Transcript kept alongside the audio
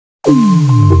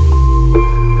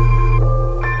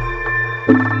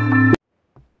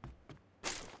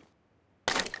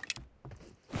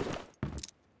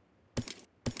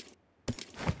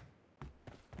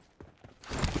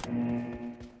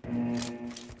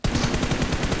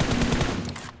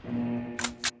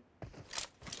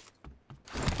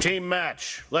Team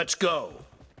match, let's go.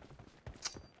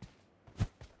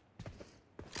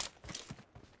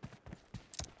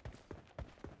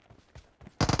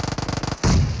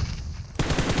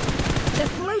 The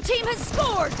blue team has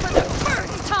scored for the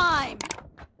first time!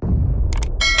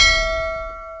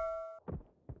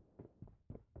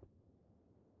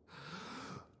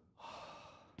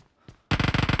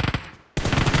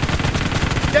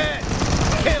 Dead!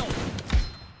 Kill!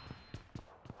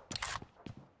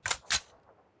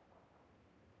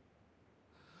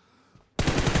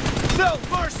 No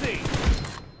mercy!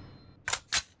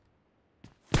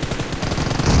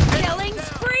 Killing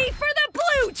spree for the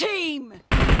blue team!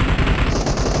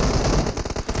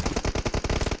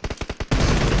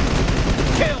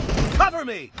 Kill! Cover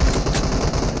me!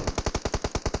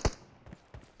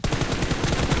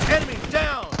 Enemy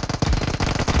down!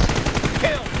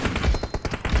 Kill!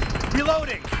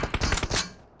 Reloading!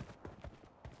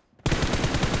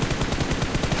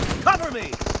 Cover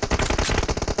me!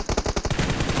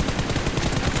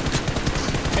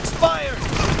 Expired!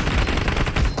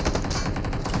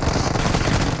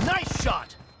 Nice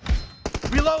shot!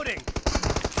 Reloading!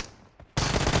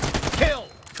 Kill!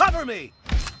 Cover me!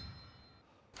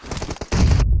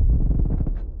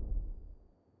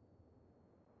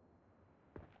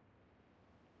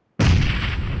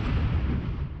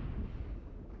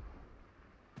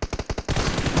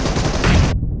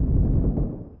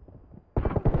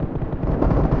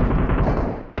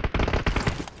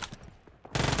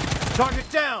 Target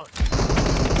down!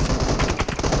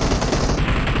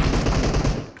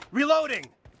 Reloading!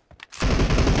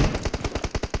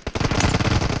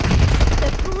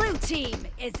 The blue team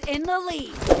is in the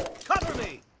lead. Cover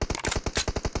me!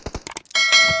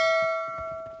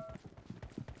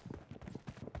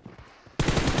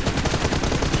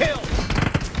 Kill!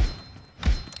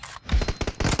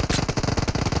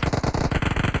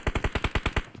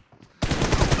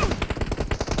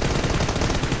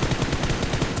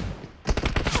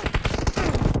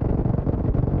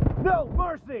 No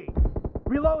mercy!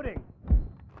 Reloading!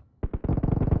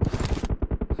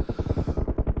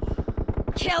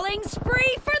 Killing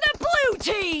spree for the blue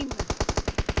team!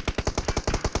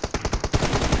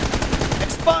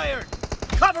 Expired!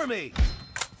 Cover me!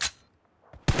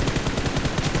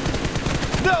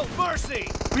 No mercy!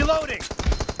 Reloading!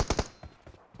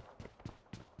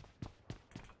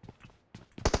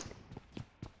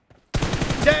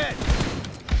 Dead!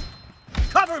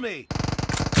 Cover me!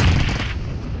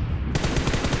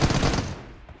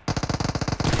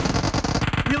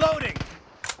 Reloading!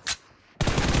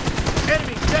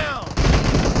 Enemy down!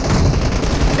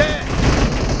 Dead!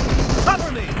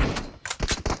 Cover me!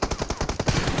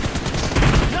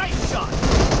 Nice shot!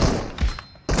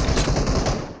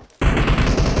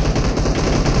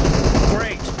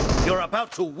 Great! You're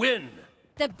about to win!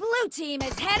 The blue team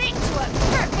is heading to a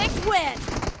perfect win!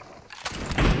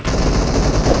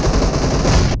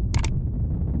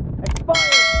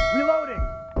 Expired! Reloading!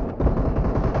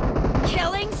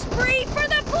 Killing spree for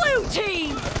the blue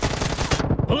team!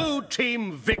 Blue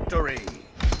team victory!